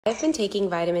I've been taking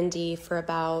vitamin D for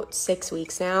about 6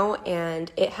 weeks now,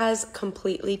 and it has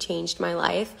completely changed my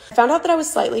life. I found out that I was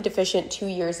slightly deficient 2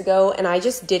 years ago, and I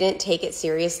just didn't take it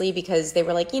seriously because they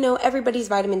were like, everybody's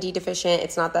vitamin D deficient.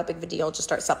 It's not that big of a deal. Just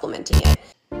start supplementing it.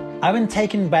 I've been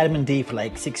taking vitamin D for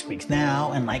like 6 weeks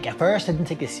now, and at first I didn't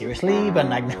take it seriously, but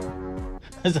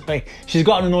sorry, she's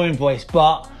got an annoying voice,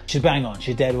 but she's bang on,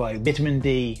 she's dead right. Vitamin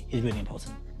D is really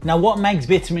important. Now, what makes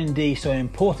vitamin D so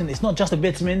important? It's not just a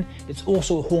vitamin, it's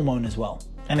also a hormone as well.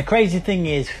 And the crazy thing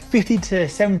is 50 to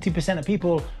 70% of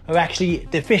people are actually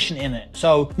deficient in it.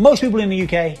 So most people in the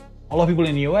UK, a lot of people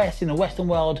in the US, in the Western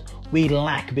world, we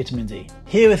lack vitamin D.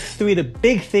 Here are 3 of the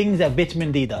big things that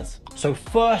vitamin D does. So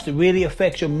first, it really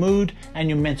affects your mood and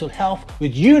your mental health,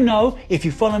 which if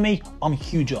you follow me, I'm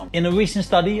huge on. In a recent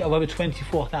study of over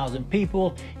 24,000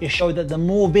 people, it showed that the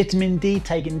more vitamin D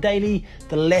taken daily,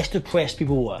 the less depressed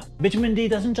people were. Vitamin D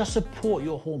doesn't just support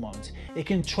your hormones, it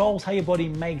controls how your body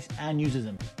makes and uses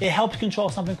them. It helps control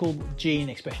something called gene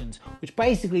expressions, which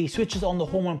basically switches on the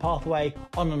hormone pathway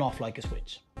on and off like a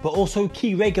switch, but also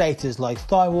key regulators like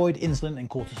thyroid, insulin, and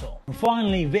cortisol. And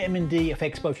finally, vitamin D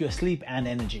affects both your sleep and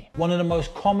energy. One of the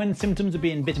most common symptoms of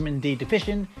being vitamin D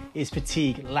deficient is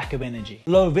fatigue, lack of energy.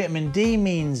 Low vitamin D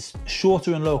means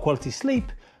shorter and lower quality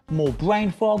sleep, more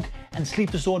brain fog, and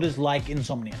sleep disorders like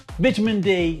insomnia. Vitamin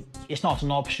D, it's not an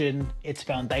option, it's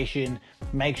foundation.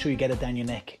 Make sure you get it down your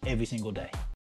neck every single day.